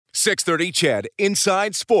630 CHED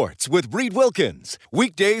Inside Sports with Reed Wilkins.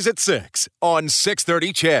 Weekdays at 6 on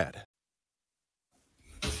 630 CHED.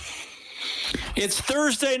 It's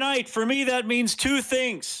Thursday night. For me, that means two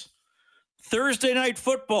things. Thursday night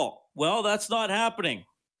football. Well, that's not happening.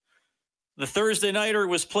 The Thursday nighter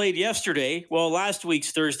was played yesterday. Well, last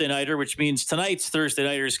week's Thursday nighter, which means tonight's Thursday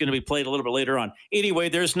nighter is going to be played a little bit later on. Anyway,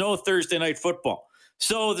 there's no Thursday night football.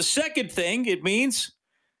 So the second thing it means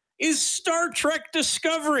is Star Trek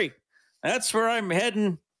Discovery. That's where I'm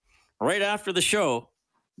heading right after the show,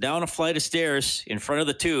 down a flight of stairs in front of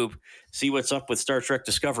the tube, see what's up with Star Trek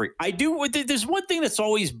Discovery. There's one thing that's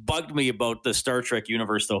always bugged me about the Star Trek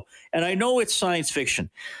universe, though, and I know it's science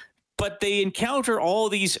fiction, but they encounter all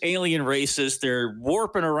these alien races. They're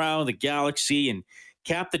warping around the galaxy, and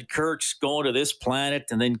Captain Kirk's going to this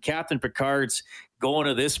planet, and then Captain Picard's going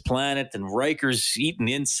to this planet, and Riker's eating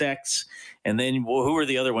insects. And then who are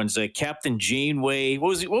the other ones? Captain Janeway. What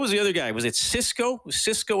was the other guy? Was it Cisco? Was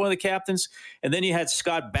Cisco one of the captains? And then you had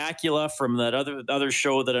Scott Bakula from that other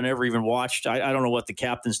show that I never even watched. I don't know what the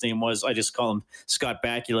captain's name was. I just call him Scott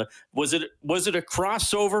Bakula. Was it a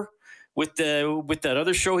crossover with that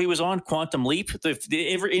other show he was on, Quantum Leap? If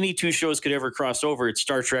any two shows could ever cross over, it's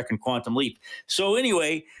Star Trek and Quantum Leap. So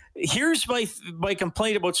anyway, here's my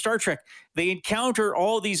complaint about Star Trek. They encounter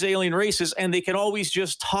all these alien races, and they can always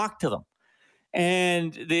just talk to them.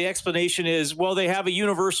 And the explanation is, well, they have a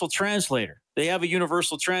universal translator.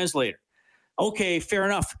 Okay, fair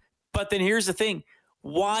enough. But then here's the thing.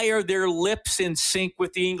 Why are their lips in sync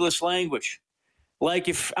with the English language? Like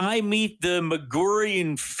if I meet the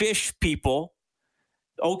Magurian fish people,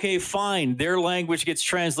 okay, fine. Their language gets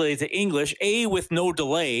translated to English, A, with no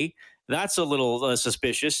delay. That's a little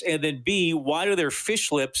suspicious. And then B, why do their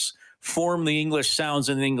fish lips form the English sounds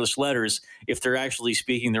and the English letters if they're actually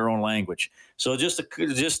speaking their own language? So just a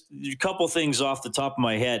couple things off the top of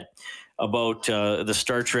my head about the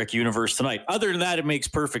Star Trek universe tonight. Other than that, it makes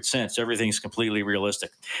perfect sense. Everything's completely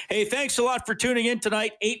realistic. Hey, thanks a lot for tuning in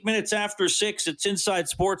tonight. 8 minutes after 6, it's Inside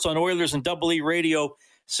Sports on Oilers and Double E Radio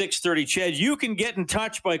 630 CHED. You can get in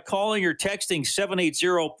touch by calling or texting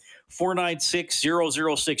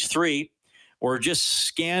 780-496-0063. Or just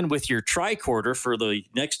scan with your tricorder for the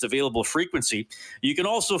next available frequency. You can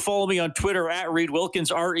also follow me on Twitter at Reed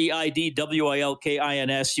Wilkins,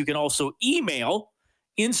 ReidWilkins. You can also email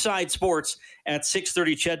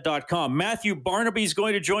insidesports@630ched.com. Matthew Barnaby's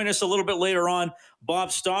going to join us a little bit later on.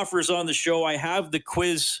 Bob Stauffer's on the show. I have the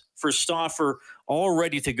quiz for Stauffer all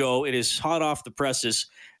ready to go. It is hot off the presses.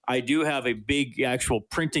 I do have a big actual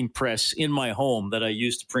printing press in my home that I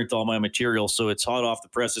use to print all my material, so it's hot off the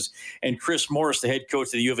presses. And Chris Morris, the head coach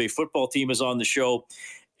of the U of A football team, is on the show.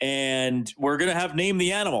 And we're going to have Name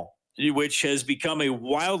the Animal, which has become a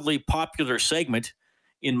wildly popular segment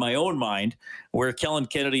in my own mind, where Kellen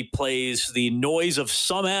Kennedy plays the noise of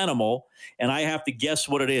some animal, and I have to guess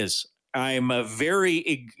what it is. I'm a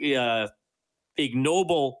very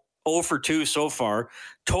ignoble 0 for 2 so far,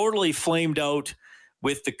 totally flamed out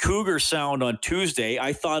with the cougar sound on Tuesday.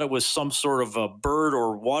 I thought it was some sort of a bird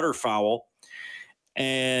or waterfowl.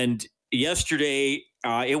 And yesterday,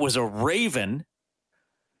 it was a raven.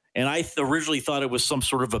 And I originally thought it was some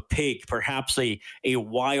sort of a pig, perhaps a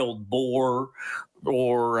wild boar,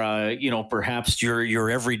 or, perhaps your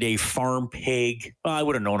everyday farm pig. Well, I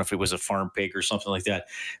would have known if it was a farm pig or something like that.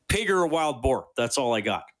 Pig or a wild boar. That's all I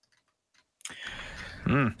got.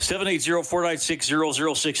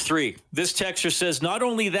 780-496-0063. This texter says, not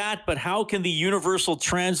only that, but how can the universal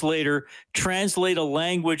translator translate a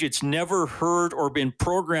language it's never heard or been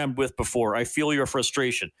programmed with before? I feel your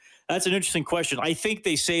frustration. That's an interesting question. I think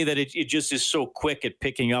they say that it just is so quick at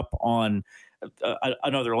picking up on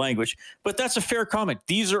another language. But that's a fair comment.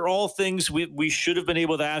 These are all things we should have been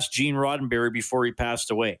able to ask Gene Roddenberry before he passed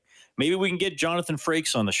away. Maybe we can get Jonathan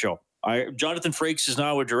Frakes on the show. Jonathan Frakes is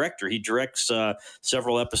now a director. He directs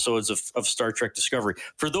several episodes of Star Trek Discovery.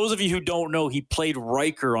 For those of you who don't know, he played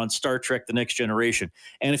Riker on Star Trek The Next Generation.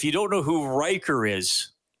 And if you don't know who Riker is,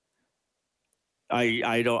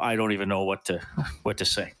 I don't even know what to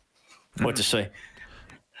say. What to say.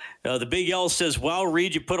 The Big L says, wow,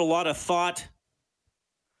 Reed, you put a lot of thought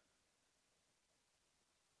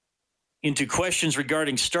into questions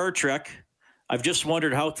regarding Star Trek. I've just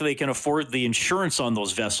wondered how they can afford the insurance on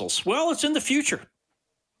those vessels. Well, it's in the future.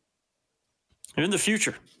 In the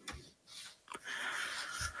future.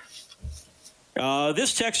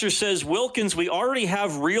 This texter says, Wilkins, we already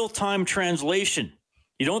have real-time translation.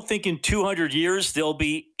 You don't think in 200 years there'll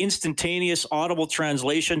be instantaneous audible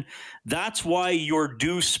translation? That's why you're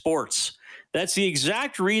due sports. That's the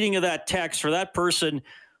exact reading of that text for that person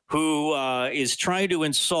who is trying to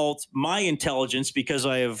insult my intelligence because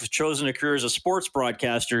I have chosen a career as a sports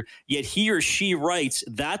broadcaster, yet he or she writes,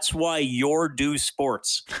 "That's why you're do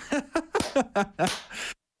sports."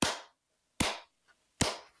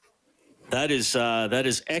 That is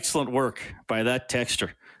excellent work by that texter.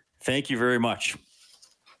 Thank you very much.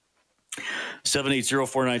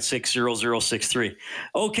 780-496-0063.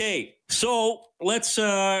 Okay, so let's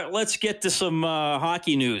get to some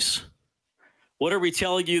hockey news. What are we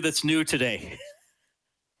telling you that's new today?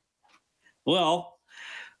 Well,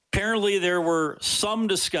 apparently there were some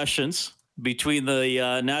discussions between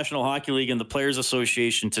the National Hockey League and the Players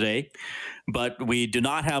Association today, but we do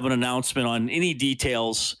not have an announcement on any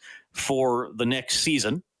details for the next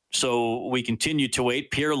season. So we continue to wait.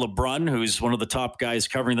 Pierre LeBrun, who's one of the top guys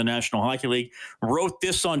covering the National Hockey League, wrote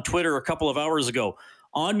this on Twitter a couple of hours ago.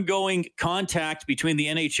 Ongoing contact between the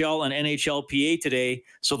NHL and NHLPA today,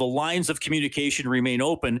 so the lines of communication remain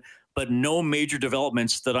open, but no major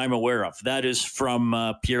developments that I'm aware of. That is from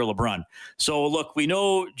Pierre LeBrun. So, look, we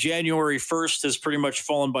know January 1st has pretty much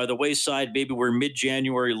fallen by the wayside. Maybe we're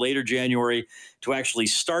mid-January, later January to actually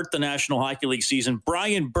start the National Hockey League season.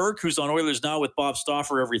 Brian Burke, who's on Oilers Now with Bob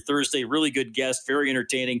Stauffer every Thursday, really good guest, very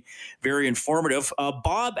entertaining, very informative.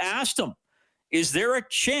 Bob asked him, is there a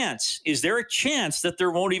chance that there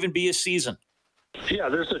won't even be a season? Yeah,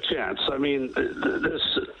 there's a chance. I mean,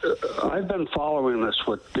 I've been following this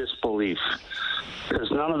with disbelief because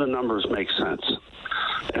none of the numbers make sense.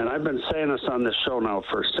 And I've been saying this on this show now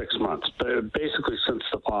for 6 months, but basically since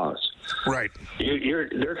the pause. Right.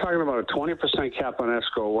 They're talking about a 20% cap on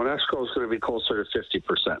escrow when escrow is going to be closer to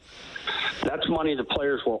 50%. That's money the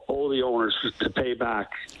players will owe the owners to pay back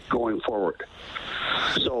going forward.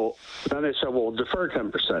 So then they said, well, defer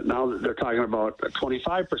 10%. Now they're talking about a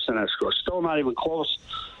 25% escrow. Still not even close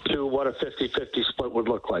to what a 50-50 split would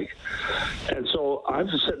look like. And so I'm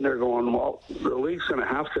just sitting there going, well, the league's going to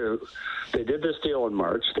have to. They did this deal in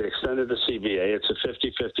March. They extended the CBA. It's a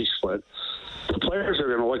 50-50 split. The players are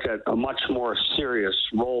going to look at a much more serious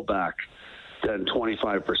rollback than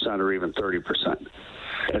 25% or even 30%.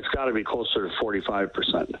 It's got to be closer to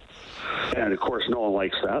 45%. And, of course, no one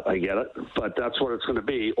likes that. I get it. But that's what it's going to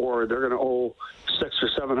be. Or they're going to owe $600 or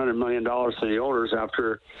 $700 million to the owners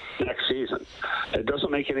after next season. It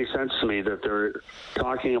doesn't make any sense to me that they're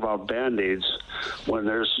talking about Band-Aids when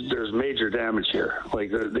there's major damage here.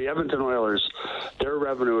 Like the Edmonton Oilers, their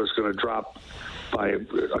revenue is going to drop by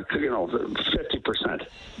 50%.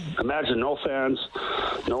 Imagine no fans,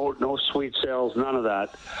 no suite sales, none of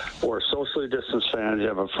that, or socially distanced fans. You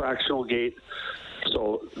have a fractional gate.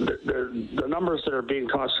 So the numbers that are being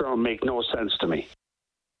tossed around make no sense to me.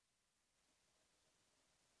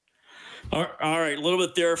 All right, a little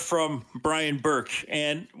bit there from Brian Burke,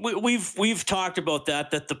 and we've talked about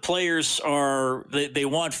that the players they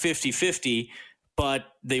want 50-50, but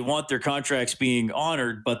they want their contracts being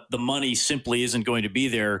honored, but the money simply isn't going to be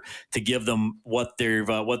there to give them what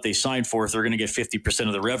they signed for. If they're going to get 50%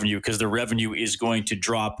 of the revenue, because the revenue is going to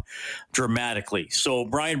drop dramatically. So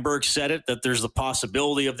Brian Burke said it, that there's the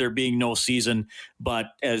possibility of there being no season,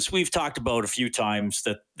 but as we've talked about a few times,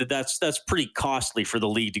 that's pretty costly for the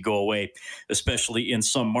league to go away, especially in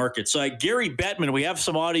some markets. Gary Bettman, we have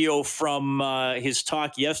some audio from his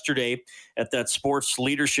talk yesterday at that sports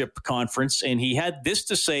leadership conference, and he had this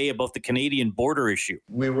to say about the Canadian border issue.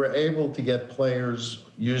 We were able to get players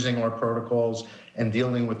using our protocols and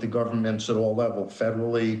dealing with the governments at all levels,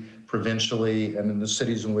 federally, provincially, and in the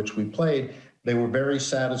cities in which we played. They were very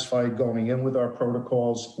satisfied going in with our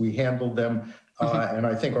protocols. We handled them, and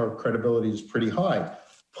I think our credibility is pretty high.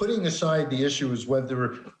 Putting aside the issue is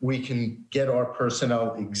whether we can get our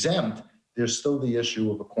personnel exempt, there's still the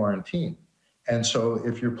issue of a quarantine. And so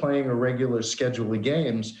if you're playing a regular schedule of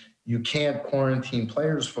games, you can't quarantine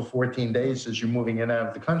players for 14 days as you're moving in and out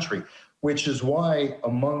of the country, which is why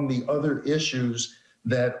among the other issues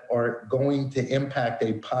that are going to impact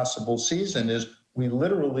a possible season is we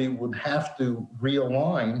literally would have to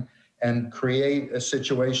realign and create a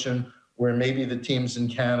situation where maybe the teams in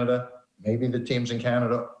Canada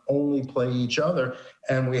only play each other,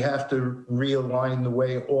 and we have to realign the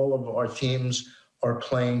way all of our teams are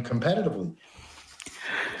playing competitively.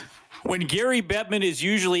 When Gary Bettman is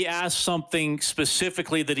usually asked something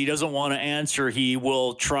specifically that he doesn't want to answer, he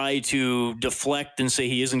will try to deflect and say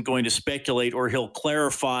he isn't going to speculate, or he'll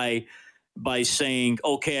clarify by saying,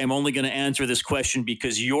 okay, I'm only going to answer this question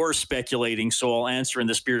because you're speculating, so I'll answer in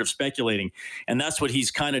the spirit of speculating. And that's what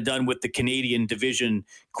he's kind of done with the Canadian division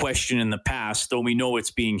question in the past, though we know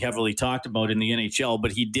it's being heavily talked about in the NHL.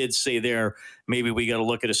 But he did say there, maybe we got to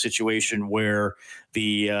look at a situation where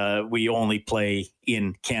we only play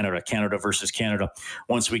in Canada versus Canada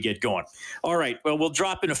once we get going. All right, well, we'll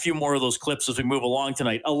drop in a few more of those clips as we move along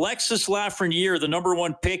tonight. Alexis Lafreniere, the number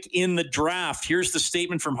one pick in the draft. Here's the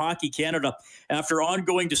statement from Hockey Canada. After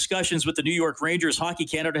ongoing discussions with the New York Rangers, Hockey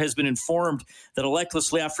Canada has been informed that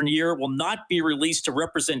Alexis Lafreniere will not be released to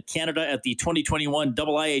represent Canada at the 2021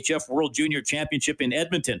 IIHF World Junior Championship in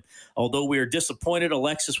Edmonton. Although we are disappointed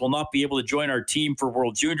Alexis will not be able to join our team for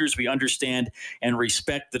World Juniors, we understand and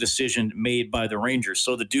respect the decision made by the Rangers.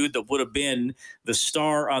 So the dude that would have been the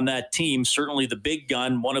star on that team, certainly the big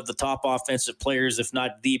gun, one of the top offensive players, if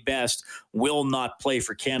not the best, will not play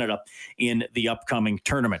for Canada in the upcoming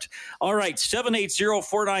tournament. All right,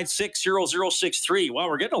 780-496-0063. Wow,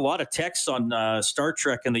 we're getting a lot of texts on Star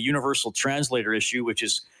Trek and the Universal Translator issue, which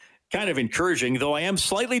is kind of encouraging, though I am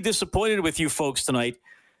slightly disappointed with you folks tonight.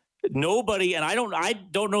 Nobody, and I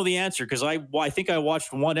don't know the answer because I think I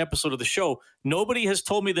watched one episode of the show. Nobody has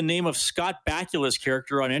told me the name of Scott Bakula's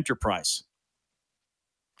character on Enterprise.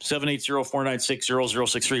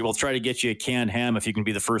 780-496-0063. We'll try to get you a canned ham if you can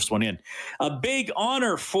be the first one in. A big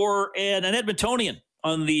honor for an Edmontonian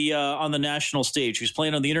on the national stage who's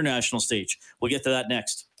playing on the international stage. We'll get to that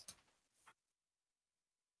next.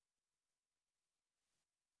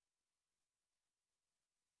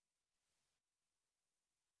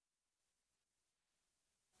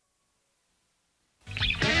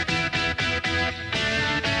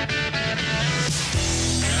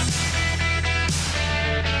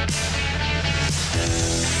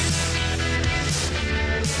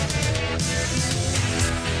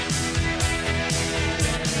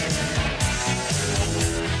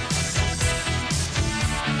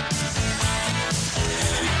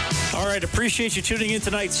 All right, appreciate you tuning in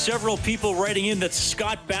tonight. Several people writing in that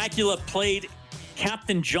Scott Bakula played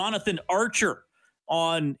Captain Jonathan Archer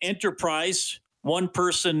on Enterprise. One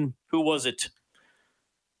person, who was it?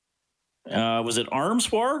 Was it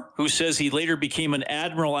Armswar, who says he later became an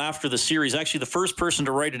admiral after the series? Actually, the first person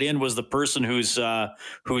to write it in was the person whose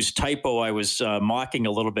typo I was mocking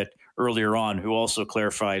a little bit earlier on, who also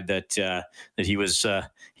clarified that he was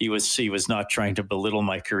not trying to belittle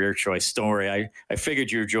my career choice. Don't worry, I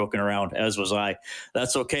figured you were joking around, as was I.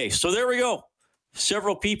 That's okay. So there we go.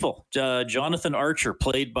 Several people. Jonathan Archer,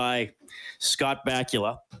 played by Scott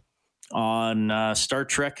Bakula on Star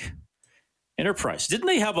Trek Enterprise. Didn't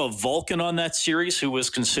they have a Vulcan on that series who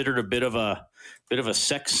was considered a bit of a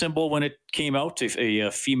sex symbol when it came out?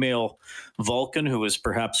 A female Vulcan who was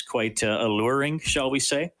perhaps quite alluring, shall we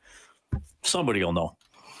say? Somebody will know.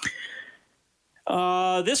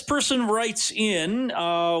 This person writes in,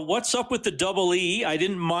 what's up with the double E? I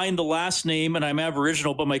didn't mind the last name, and I'm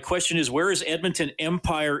Aboriginal, but my question is, where is Edmonton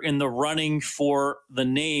Empire in the running for the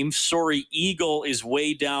name? Sorry, Eagle is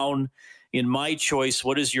way down in my choice.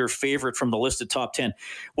 What is your favorite from the listed top 10?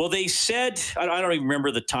 Well, they said, I don't even remember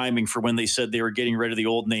the timing for when they said they were getting rid of the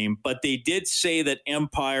old name, but they did say that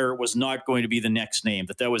Empire was not going to be the next name,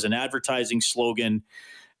 that was an advertising slogan,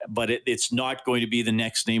 but it's not going to be the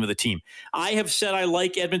next name of the team. I have said I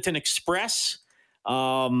like Edmonton Express.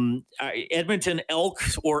 Edmonton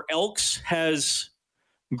Elks or Elks has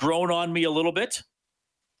grown on me a little bit.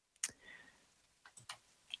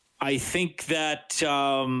 I think that,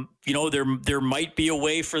 there might be a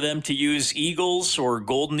way for them to use Eagles or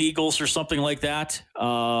Golden Eagles or something like that.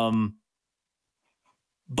 But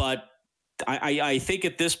I think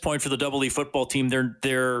at this point for the Double E football team,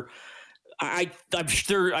 I'm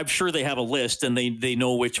sure they have a list and they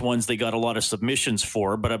know which ones they got a lot of submissions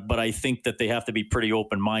for, but I think that they have to be pretty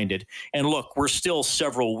open-minded. And look, we're still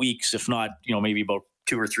several weeks, if not, maybe about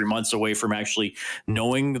 2 or 3 months away from actually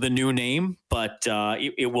knowing the new name, but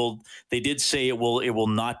they did say it will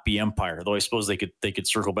not be Empire, though I suppose they could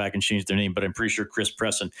circle back and change their name, but I'm pretty sure Chris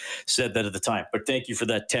Presson said that at the time. But thank you for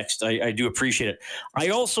that text. I do appreciate it. I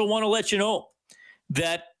also want to let you know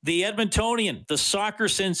that the Edmontonian, the soccer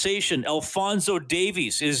sensation, Alphonso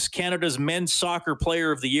Davies, is Canada's men's soccer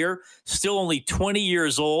player of the year, still only 20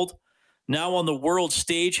 years old. Now on the world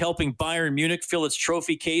stage, helping Bayern Munich fill its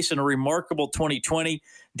trophy case in a remarkable 2020.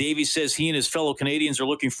 Davies says he and his fellow Canadians are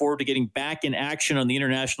looking forward to getting back in action on the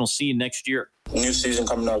international scene next year. New season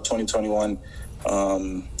coming out, 2021.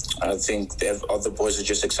 I think the other boys are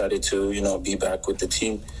just excited to, be back with the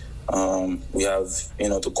team. We have,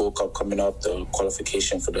 the Gold Cup coming up, the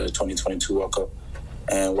qualification for the 2022 World Cup.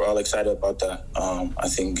 And we're all excited about that. I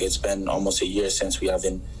think it's been almost a year since we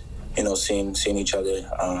haven't seen each other.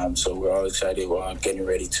 So we're all excited. We're getting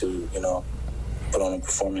ready to, put on a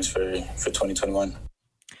performance for 2021.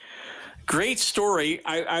 Great story.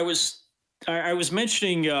 I was I was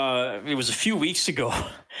mentioning it was a few weeks ago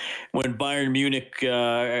when Bayern Munich,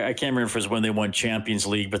 I can't remember if it was when they won Champions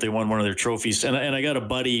League, but they won one of their trophies. And I got a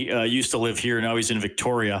buddy used to live here. Now he's in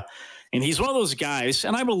Victoria. And he's one of those guys,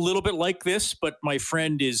 and I'm a little bit like this, but my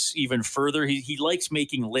friend is even further. He likes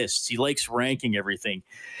making lists. He likes ranking everything.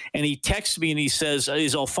 And he texts me and he says,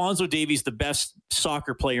 is Alphonso Davies the best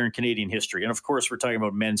soccer player in Canadian history? And of course, we're talking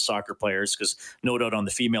about men's soccer players because no doubt on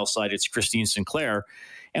the female side, it's Christine Sinclair.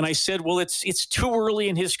 And I said, well, it's too early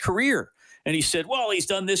in his career. And he said, well, he's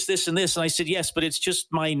done this, this, and this. And I said, yes, but it's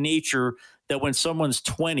just my nature that when someone's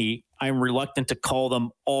 20, I'm reluctant to call them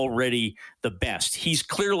already the best. He's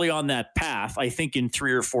clearly on that path. I think in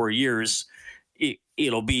 3 or 4 years,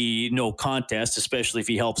 it'll be no contest, especially if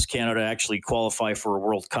he helps Canada actually qualify for a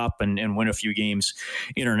World Cup and win a few games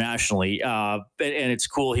internationally. And it's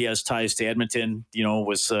cool he has ties to Edmonton,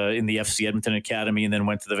 was in the FC Edmonton Academy and then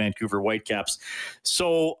went to the Vancouver Whitecaps.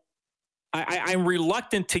 So I'm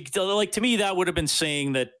reluctant to me, that would have been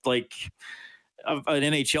saying that an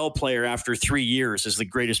NHL player after 3 years is the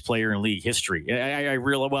greatest player in league history.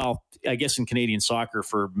 I guess in Canadian soccer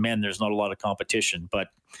for men, there's not a lot of competition, but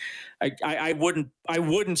I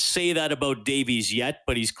wouldn't say that about Davies yet,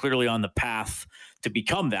 but he's clearly on the path to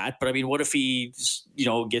become that. But I mean, what if he,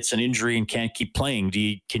 gets an injury and can't keep playing?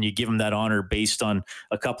 Can you give him that honor based on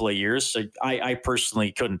a couple of years? I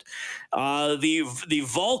personally couldn't. The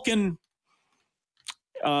Vulcan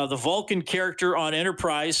character on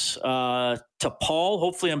Enterprise, T'Pol,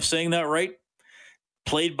 hopefully I'm saying that right,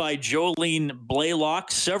 played by Jolene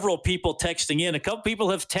Blaylock. Several people texting in. A couple people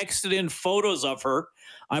have texted in photos of her.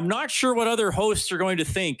 I'm not sure what other hosts are going to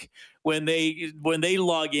think when they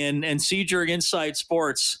log in and see during Inside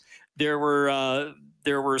Sports. There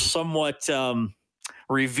were somewhat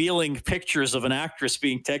revealing pictures of an actress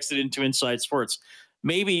being texted into Inside Sports.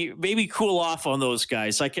 Maybe cool off on those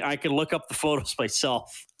guys. I can look up the photos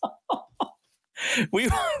myself. We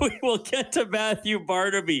will get to Matthew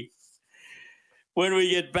Barnaby when we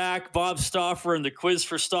get back. Bob Stauffer and the quiz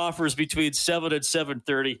for Stauffers between 7 and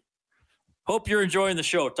 7:30. Hope you're enjoying the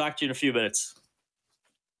show. Talk to you in a few minutes.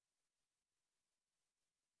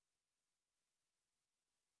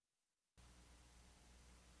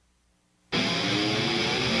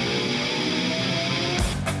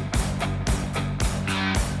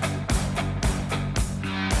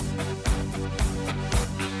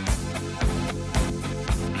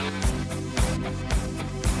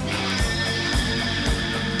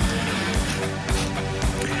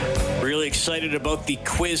 Really excited about the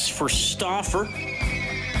quiz for Stauffer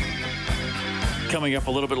coming up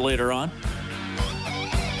a little bit later on.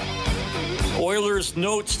 Oilers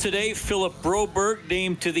notes today, Philip Broberg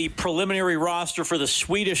named to the preliminary roster for the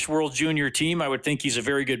Swedish World Junior team. I would think he's a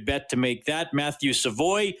very good bet to make that. Matthew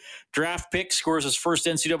Savoy, draft pick, scores his first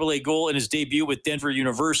NCAA goal in his debut with Denver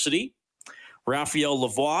University. Raphael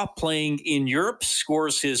Lavoie, playing in Europe,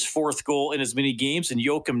 scores his fourth goal in as many games. And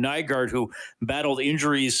Joakim Nygard, who battled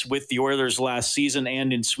injuries with the Oilers last season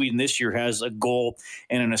and in Sweden this year, has a goal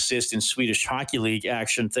and an assist in Swedish Hockey League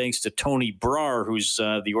action, thanks to Tony Brar, who's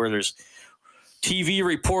the Oilers TV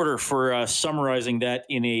reporter, for summarizing that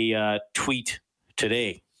in a tweet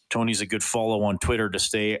today. Tony's a good follow on Twitter to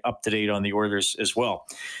stay up to date on the Oilers as well.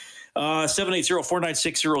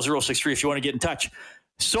 780-496-0063 if you want to get in touch.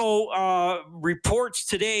 So reports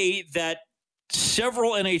today that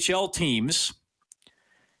several NHL teams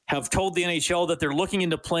have told the NHL that they're looking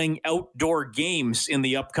into playing outdoor games in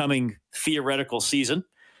the upcoming theoretical season.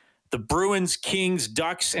 The Bruins, Kings,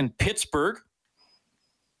 Ducks, and Pittsburgh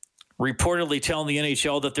reportedly telling the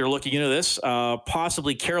NHL that they're looking into this.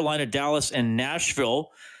 Possibly Carolina, Dallas, and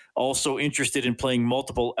Nashville also interested in playing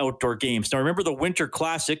multiple outdoor games. Now, remember, the Winter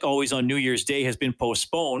Classic, always on New Year's Day, has been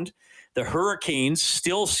postponed. The Hurricanes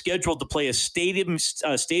still scheduled to play a stadium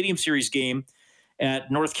series game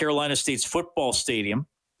at North Carolina State's football stadium,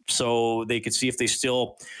 so they could see if they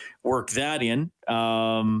still work that in.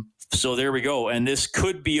 So there we go. And this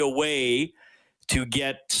could be a way to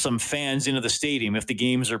get some fans into the stadium if the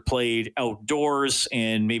games are played outdoors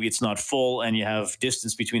and maybe it's not full and you have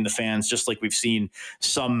distance between the fans, just like we've seen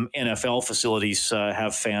some NFL facilities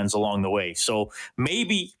have fans along the way. So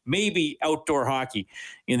maybe outdoor hockey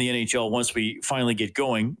in the NHL once we finally get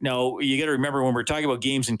going. Now, you got to remember, when we're talking about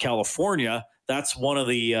games in California, that's one of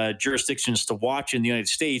the jurisdictions to watch in the United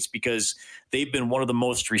States because they've been one of the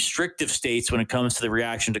most restrictive states when it comes to the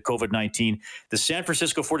reaction to COVID-19. The San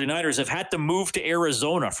Francisco 49ers have had to move to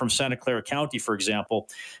Arizona from Santa Clara County, for example,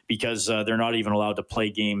 because they're not even allowed to play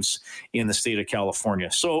games in the state of California.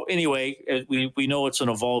 So anyway, we know it's an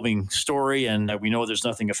evolving story, and we know there's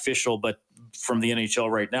nothing official but from the NHL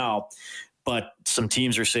right now. But some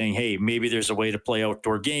teams are saying, hey, maybe there's a way to play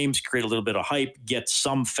outdoor games, create a little bit of hype, get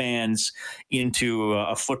some fans into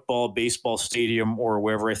a football, baseball stadium or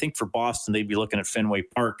wherever. I think for Boston, they'd be looking at Fenway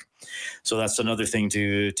Park. So that's another thing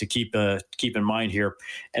to keep in mind here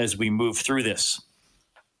as we move through this.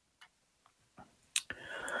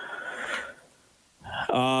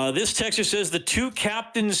 This texter says the two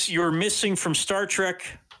captains you're missing from Star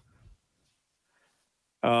Trek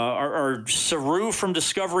are Saru from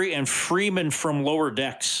Discovery and Freeman from Lower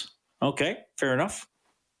Decks. Okay, fair enough.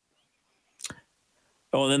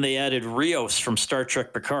 Oh, and then they added Rios from Star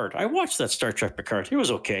Trek Picard. I watched that Star Trek Picard. It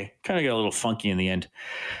was okay. Kind of got a little funky in the end.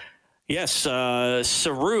 Yes,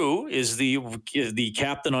 Saru is the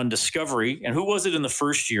captain on Discovery. And who was it in the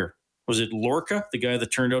first year? Was it Lorca, the guy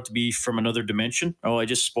that turned out to be from another dimension? Oh, I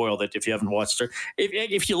just spoiled it if you haven't watched it.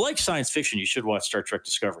 If you like science fiction, you should watch Star Trek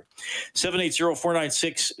Discovery.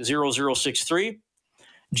 780-496-0063.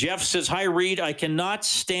 Jeff says, hi, Reed. I cannot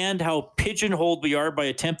stand how pigeonholed we are by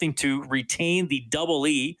attempting to retain the double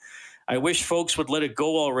E. I wish folks would let it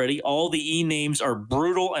go already. All the E names are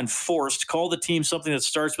brutal and forced. Call the team something that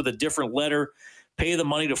starts with a different letter. Pay the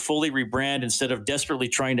money to fully rebrand instead of desperately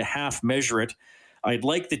trying to half measure it. I'd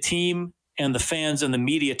like the team and the fans and the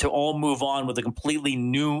media to all move on with a completely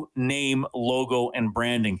new name, logo, and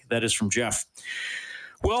branding. That is from Jeff.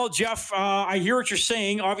 Well, Jeff, I hear what you're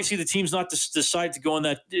saying. Obviously, the team's not decide to go in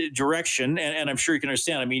that direction, and I'm sure you can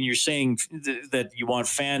understand. I mean, you're saying that you want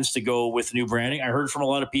fans to go with new branding. I heard from a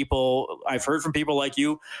lot of people. I've heard from people like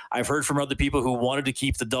you. I've heard from other people who wanted to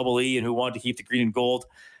keep the double E and who wanted to keep the green and gold.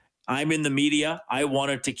 I'm in the media. I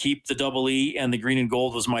wanted to keep the double E, and the green and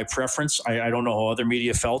gold was my preference. I don't know how other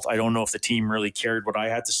media felt. I don't know if the team really cared what I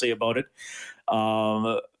had to say about it.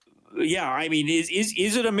 Yeah, I mean,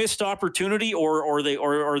 is it a missed opportunity, or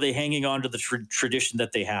are they hanging on to the tradition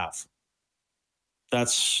that they have?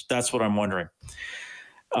 That's what I'm wondering.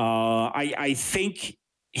 I think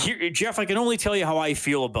here, Jeff, I can only tell you how I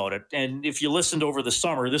feel about it. And if you listened over the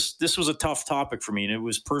summer, this was a tough topic for me, and it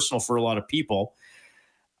was personal for a lot of people.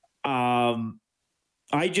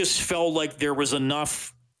 I just felt like there was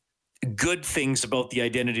enough good things about the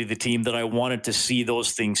identity of the team that I wanted to see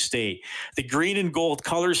those things stay. The green and gold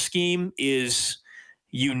color scheme is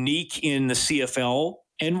unique in the CFL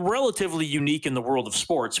and relatively unique in the world of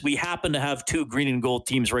sports. We happen to have two green and gold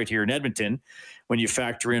teams right here in Edmonton when you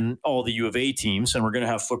factor in all the U of A teams, and we're going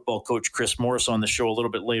to have football coach Chris Morris on the show a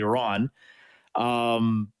little bit later on.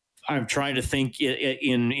 I'm trying to think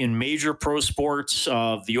in major pro sports.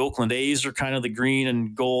 The Oakland A's are kind of the green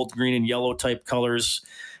and gold, green and yellow type colors.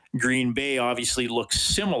 Green Bay obviously looks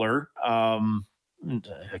similar. I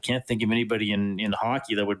can't think of anybody in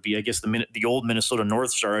hockey that would be, I guess the old Minnesota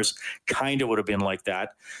North Stars kind of would have been like that.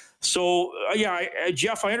 So,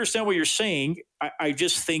 Jeff, I understand what you're saying. I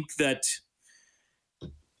just think that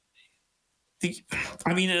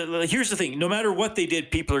here's the thing. No matter what they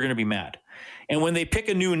did, people are going to be mad. And when they pick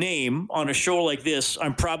a new name on a show like this,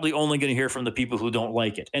 I'm probably only going to hear from the people who don't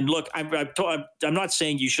like it. And look, I'm not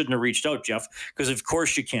saying you shouldn't have reached out, Jeff, because of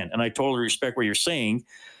course you can. And I totally respect what you're saying.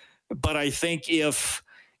 But I think if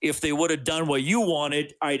they would have done what you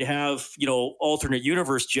wanted, I'd have, alternate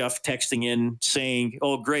universe Jeff texting in saying,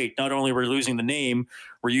 oh, great. Not only we're losing the name,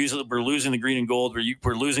 we're losing the green and gold,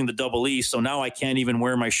 we're losing the double E. So now I can't even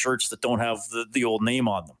wear my shirts that don't have the old name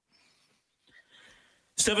on them.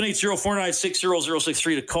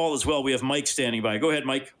 780-496-0063 to call as well. We have Mike standing by. Go ahead,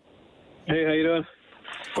 Mike. Hey, how you doing?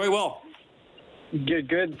 Quite well.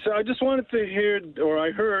 Good. So I just wanted to hear, or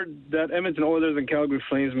I heard that Edmonton Oilers and Calgary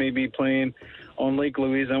Flames may be playing on Lake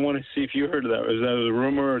Louise. I want to see if you heard of that. Is that a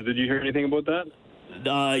rumor, or did you hear anything about that?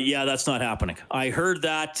 Yeah, that's not happening. I heard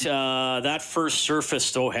that that first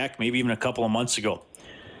surfaced, maybe even a couple of months ago.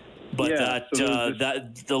 But that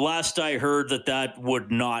the last I heard that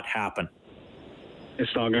would not happen.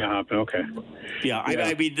 It's not going to happen. Okay. Yeah,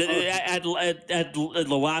 I mean, at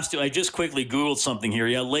the last, I just quickly Googled something here.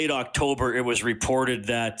 Yeah, late October, it was reported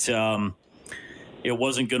that it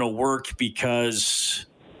wasn't going to work because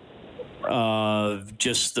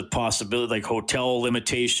just the possibility, like hotel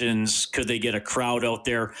limitations. Could they get a crowd out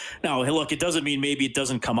there? Now, look, it doesn't mean maybe it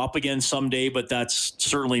doesn't come up again someday, but that's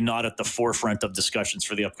certainly not at the forefront of discussions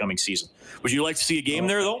for the upcoming season. Would you like to see a game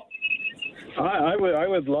there, though? I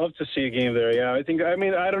would love to see a game there. Yeah, I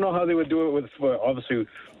don't know how they would do it with obviously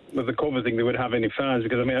with the COVID thing. They would have any fans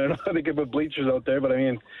because I don't know how they could put bleachers out there. But I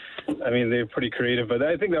mean they're pretty creative. But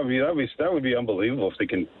I think that would be unbelievable if they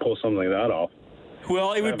can pull something like that off.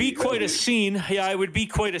 Well, it would be quite a scene. Yeah, it would be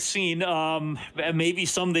quite a scene. Maybe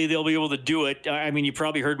someday they'll be able to do it. I mean, you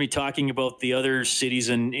probably heard me talking about the other cities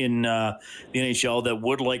in the NHL that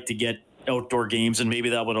would like to get outdoor games, and maybe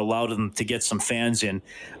that would allow them to get some fans in.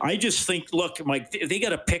 I just think, look, Mike, they got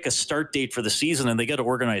to pick a start date for the season, and they got to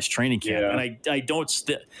organize training camp. Yeah.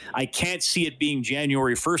 And I can't see it being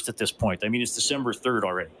January 1st at this point. I mean, it's December 3rd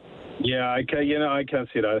already. Yeah, I can't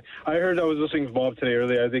see that. I was listening to Bob today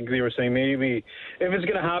earlier. I think they were saying maybe if it's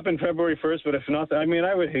going to happen February 1st, but if not, I mean,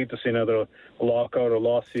 I would hate to see another lockout or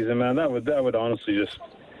lost seseason, man. That would honestly just,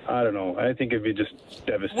 I don't know. I think it'd be just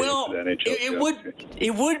devastating for the NHL.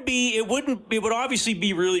 It would obviously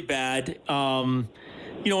be really bad. And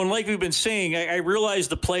like we've been saying, I realize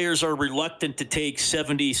the players are reluctant to take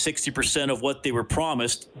 70, 60% of what they were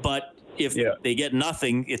promised, but if they get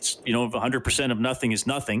nothing, it's 100% of nothing is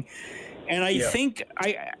nothing. And I think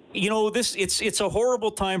it's a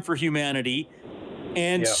horrible time for humanity,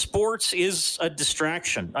 and sports is a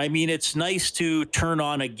distraction. I mean, it's nice to turn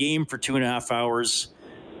on a game for 2.5 hours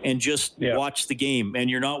and just watch the game, and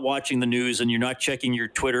you're not watching the news, and you're not checking your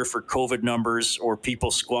Twitter for COVID numbers or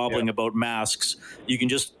people squabbling about masks. You can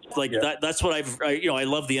just that's what I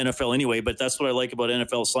love the NFL anyway, but that's what I like about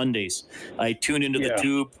NFL Sundays. I tune into the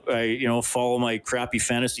tube, I follow my crappy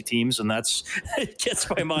fantasy teams, and it gets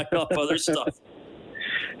my mind off other stuff.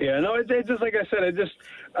 Yeah, no, it's just like I said.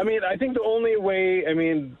 I think the only way.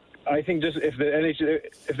 I think just if the NHL,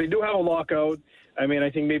 if they do have a lockout, I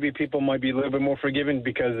think maybe people might be a little bit more forgiving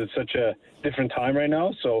because it's such a different time right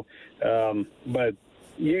now. So, but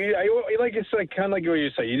it's like kind of like what you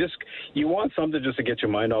say. You want something just to get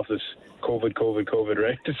your mind off this COVID,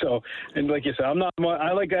 right? So, and like you said, I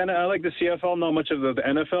like the CFL, not much of the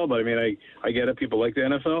NFL, but I get it. People like the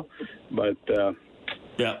NFL, but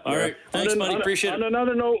all right. Thanks, buddy. Appreciate it. On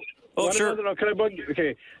another note, sure. Another note, can I bug you?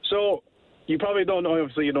 Okay, so you probably don't know.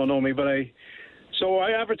 Obviously, you don't know me, but I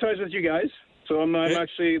advertise with you guys. So I'm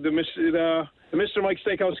actually the Mr. Mike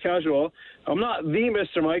Steakhouse Casual. I'm not the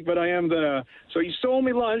Mr. Mike, but I am the. So you still owe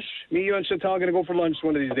me lunch. Me, you, and Chantal are going to go for lunch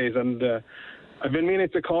one of these days. And I've been meaning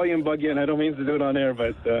to call you and bug you, and I don't mean to do it on air,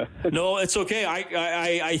 but. No, it's okay.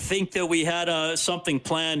 I think that we had something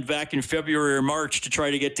planned back in February or March to try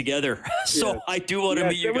to get together. So I do want to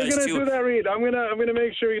meet you guys too. We're going to do that, Reed. I'm gonna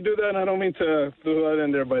make sure you do that, and I don't mean to do that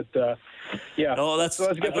in there, but yeah. No, I'm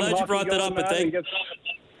glad you brought that up, but thank you.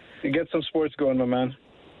 Get some sports going, my man.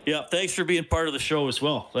 Yeah, thanks for being part of the show as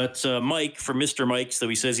well. That's Mike from Mr. Mike, so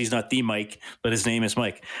he says he's not the Mike, but his name is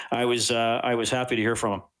Mike. I was happy to hear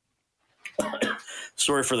from him.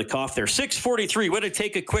 Sorry for the cough there. 6:43. We're going to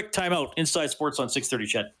take a quick timeout. Inside Sports on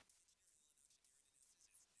 630 Ched.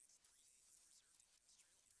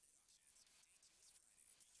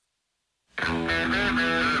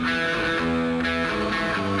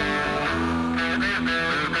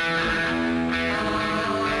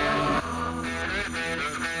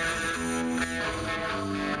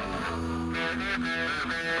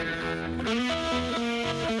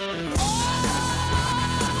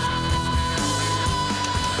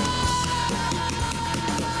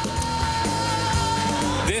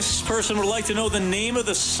 This person would like to know the name of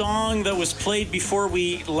the song that was played before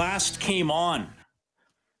we last came on.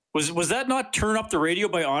 Was that not Turn Up the Radio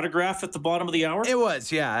by Autograph at the bottom of the hour? It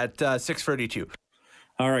was, at 6:32.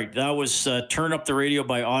 All right, that was Turn Up the Radio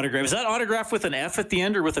by Autograph. Is that Autograph with an F at the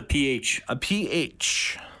end or with a PH? A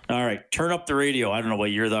PH. All right, Turn Up the Radio. I don't know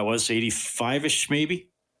what year that was, 85-ish maybe?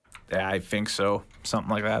 Yeah, I think so.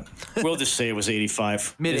 Something like that. We'll just say it was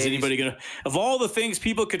 85. Mid-80s. Is anybody going to... Of all the things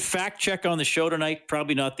people could fact check on the show tonight,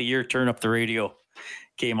 probably not the year Turn Up the Radio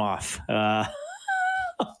came off.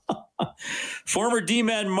 Former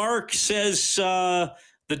D-Man Mark says the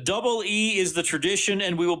double E is the tradition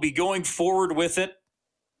and we will be going forward with it.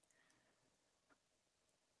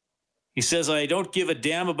 He says, I don't give a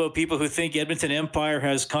damn about people who think Edmonton Empire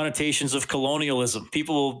has connotations of colonialism.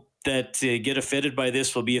 People that get offended by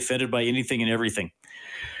this will be offended by anything and everything.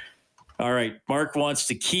 All right. Mark wants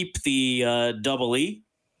to keep the double E.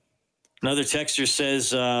 Another texter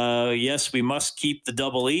says, yes, we must keep the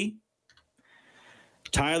double E.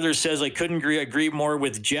 Tyler says, I couldn't agree more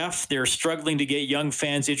with Jeff. They're struggling to get young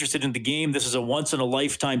fans interested in the game. This is a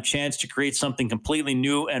once-in-a-lifetime chance to create something completely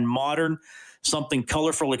new and modern, something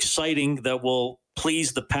colorful, exciting that will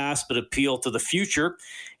please the past but appeal to the future.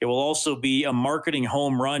 It will also be a marketing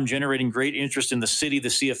home run, generating great interest in the city, the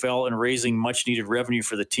CFL, and raising much-needed revenue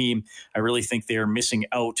for the team. I really think they are missing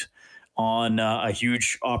out on a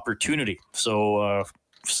huge opportunity. So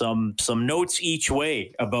some notes each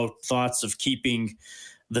way about thoughts of keeping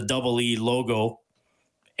the double E logo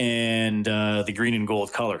and the green and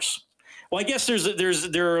gold colors. Well, I guess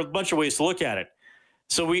there are a bunch of ways to look at it.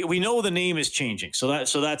 So we know the name is changing. So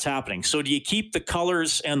that's happening. So do you keep the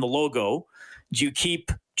colors and the logo? Do you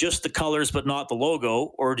keep just the colors but not the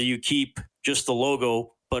logo? Or do you keep just the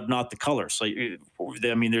logo but not the colors. Like,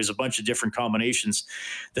 I mean, there's a bunch of different combinations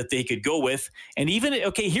that they could go with. And even,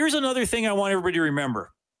 okay, here's another thing I want everybody to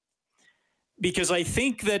remember, because I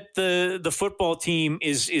think that the football team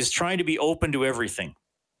is trying to be open to everything.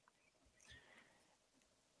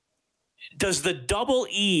 Does the double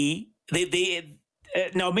E,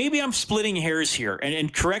 now maybe I'm splitting hairs here,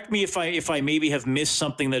 and correct me if I maybe have missed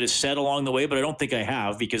something that is said along the way, but I don't think I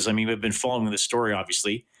have, because I mean, I've been following the story,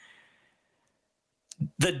 obviously.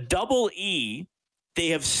 The double E, they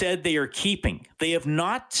have said they are keeping. They have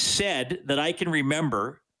not said that I can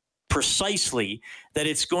remember precisely that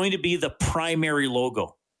it's going to be the primary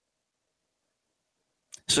logo.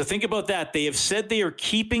 So think about that. They have said they are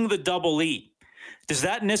keeping the double E. Does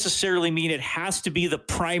that necessarily mean it has to be the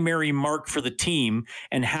primary mark for the team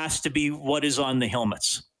and has to be what is on the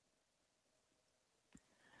helmets?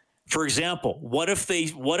 For example, what if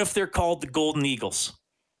they're called the Golden Eagles?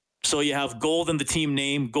 So you have gold in the team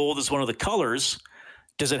name. Gold is one of the colors.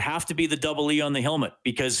 Does it have to be the double E on the helmet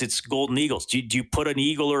because it's Golden Eagles? Do you put an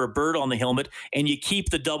eagle or a bird on the helmet and you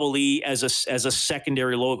keep the double E as a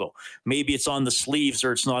secondary logo? Maybe it's on the sleeves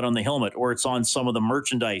or it's not on the helmet, or it's on some of the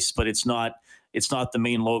merchandise, but it's not the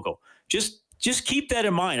main logo. Just keep that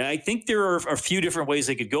in mind. I think there are a few different ways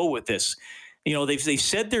they could go with this. You know, they've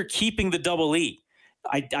said they're keeping the double E.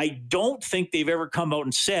 I don't think they've ever come out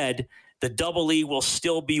and said the double E will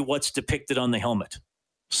still be what's depicted on the helmet.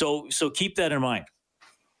 So keep that in mind.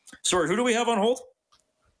 Sorry, who do we have on hold?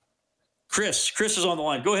 Chris. Chris is on the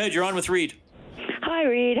line. Go ahead. You're on with Reed. Hi,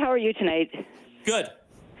 Reed. How are you tonight? Good.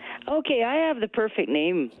 Okay, I have the perfect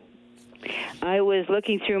name. I was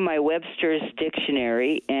looking through my Webster's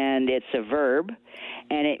dictionary, and it's a verb,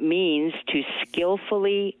 and it means to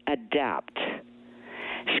skillfully adapt.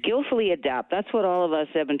 Skillfully adapt. That's what all of us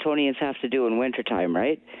Edmontonians have to do in wintertime,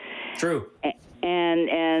 right? True.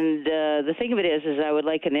 And the thing of it is I would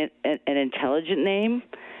like an intelligent name.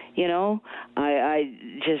 You know, I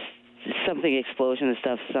just something explosion and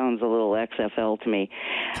stuff sounds a little XFL to me.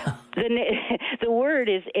 The word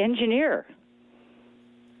is engineer.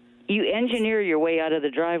 You engineer your way out of the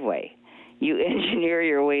driveway. You engineer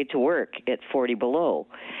your way to work at 40 below.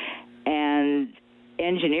 And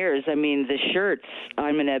engineers, I mean, the shirts,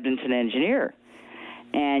 I'm an Edmonton engineer.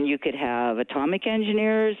 And you could have atomic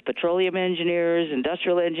engineers, petroleum engineers,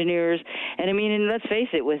 industrial engineers. And I mean, and let's face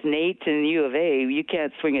it, with Nate and U of A, you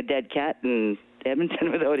can't swing a dead cat in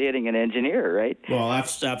Edmonton without hitting an engineer, right? Well,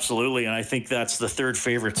 absolutely. And I think that's the third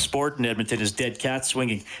favorite sport in Edmonton is dead cat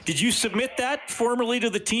swinging. Did you submit that formally to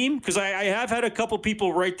the team? Because I have had a couple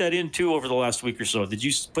people write that in too over the last week or so. Did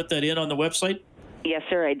you put that in on the website? Yes,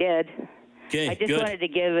 sir, I did. Okay, I just good. wanted to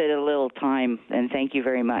give it a little time, and thank you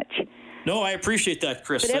very much. No, I appreciate that,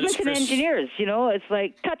 Chris. But Edmonton engineers, you know, it's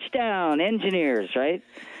like touchdown engineers, right?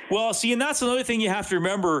 Well, see, and that's another thing you have to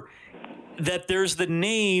remember, that there's the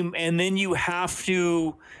name, and then you have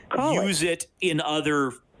to use it in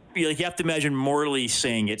other. You have to imagine Morley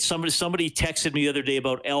saying it. Somebody texted me the other day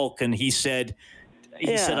about elk, and he said,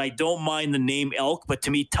 I don't mind the name elk, but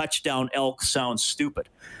to me, touchdown elk sounds stupid.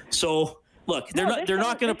 So. Look, they're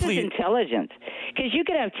not going to please. This is intelligent, because you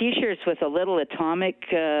could have T-shirts with a little atomic,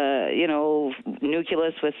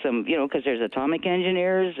 nucleus with some, because there's atomic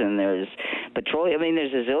engineers and there's petroleum. I mean,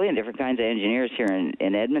 there's a zillion different kinds of engineers here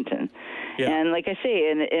in Edmonton. Yeah. And like I say,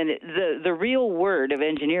 and the real word of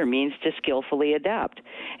engineer means to skillfully adapt.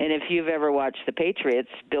 And if you've ever watched the Patriots,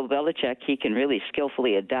 Bill Belichick, he can really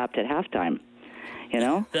skillfully adapt at halftime. You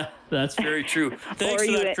know? That's very true. Thanks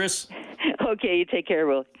for that, Chris. Okay, you take care,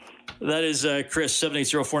 Will. That is Chris,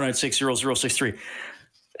 780-496-0063.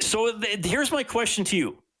 So here's my question to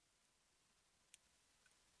you.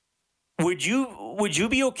 Would you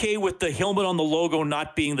be okay with the helmet on the logo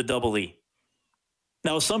not being the double E?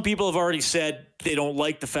 Now, some people have already said they don't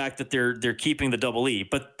like the fact that they're keeping the double E,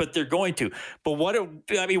 but they're going to. But what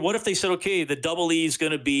if they said, okay, the double E is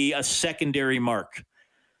going to be a secondary mark?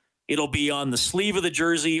 It'll be on the sleeve of the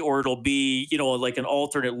jersey, or it'll be, like an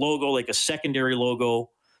alternate logo, like a secondary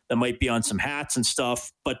logo that might be on some hats and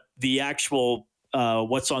stuff. But the actual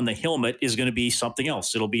what's on the helmet is going to be something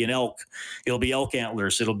else. It'll be an elk. It'll be elk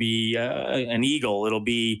antlers. It'll be an eagle. It'll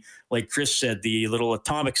be, like Chris said, the little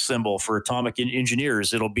atomic symbol for atomic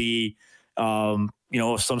engineers. It'll be, some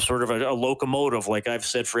sort of a locomotive, like I've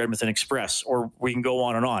said for Edmonton Express, or we can go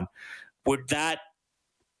on and on. Would that,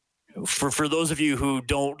 for those of you who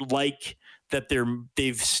don't like that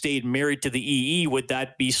they've stayed married to the EE, would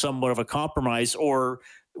that be somewhat of a compromise, or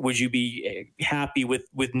would you be happy with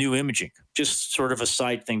new imaging? Just sort of a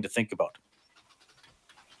side thing to think about.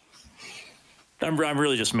 I'm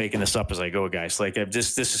really just making this up as I go, guys. Like we're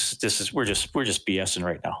just BSing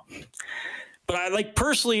right now. But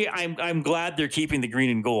personally, I'm glad they're keeping the green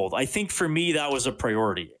and gold. I think for me that was a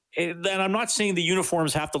priority. And I'm not saying the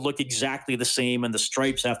uniforms have to look exactly the same and the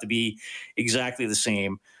stripes have to be exactly the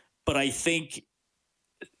same, but I think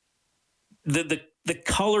the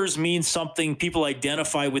colors mean something. People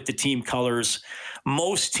identify with the team colors.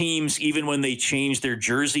 Most teams, even when they change their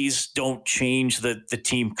jerseys, don't change the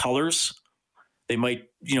team colors. They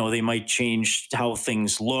might change how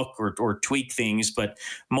things look or tweak things, but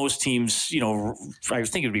most teams, I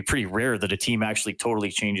think it would be pretty rare that a team actually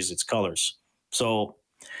totally changes its colors. So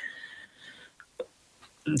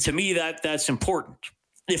to me, that's important.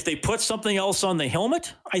 If they put something else on the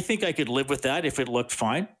helmet, I think I could live with that if it looked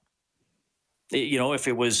fine. If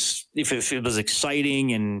it was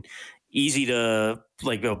exciting and easy to,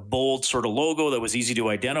 like a bold sort of logo that was easy to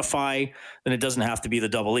identify, then it doesn't have to be the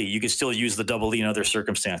double E. You could still use the double E in other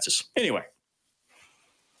circumstances. Anyway.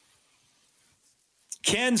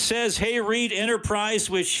 Ken says, hey, Reed, Enterprise,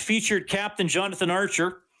 which featured Captain Jonathan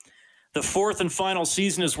Archer. The fourth and final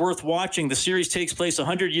season is worth watching. The series takes place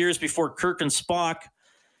 100 years before Kirk and Spock,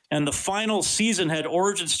 and the final season had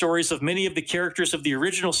origin stories of many of the characters of the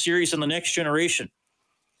original series and The Next Generation.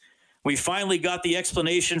 We finally got the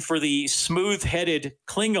explanation for the smooth-headed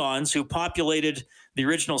Klingons who populated the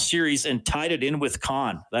original series and tied it in with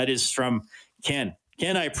Khan. That is from Ken.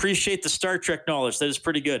 Ken, I appreciate the Star Trek knowledge. That is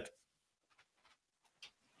pretty good.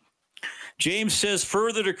 James says,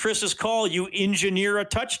 further to Chris's call, you engineer a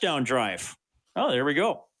touchdown drive. Oh, there we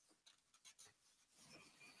go.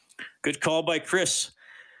 Good call by Chris.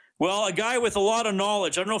 Well, a guy with a lot of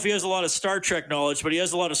knowledge. I don't know if he has a lot of Star Trek knowledge, but he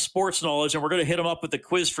has a lot of sports knowledge, and we're going to hit him up with the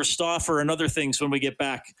quiz for Stauffer and other things when we get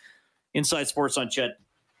back. Inside Sports on Ched.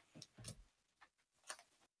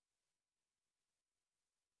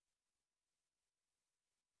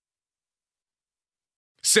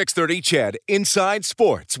 .630 Ched Inside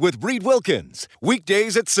Sports with Reed Wilkins.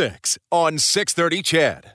 Weekdays at 6 on 630 Ched.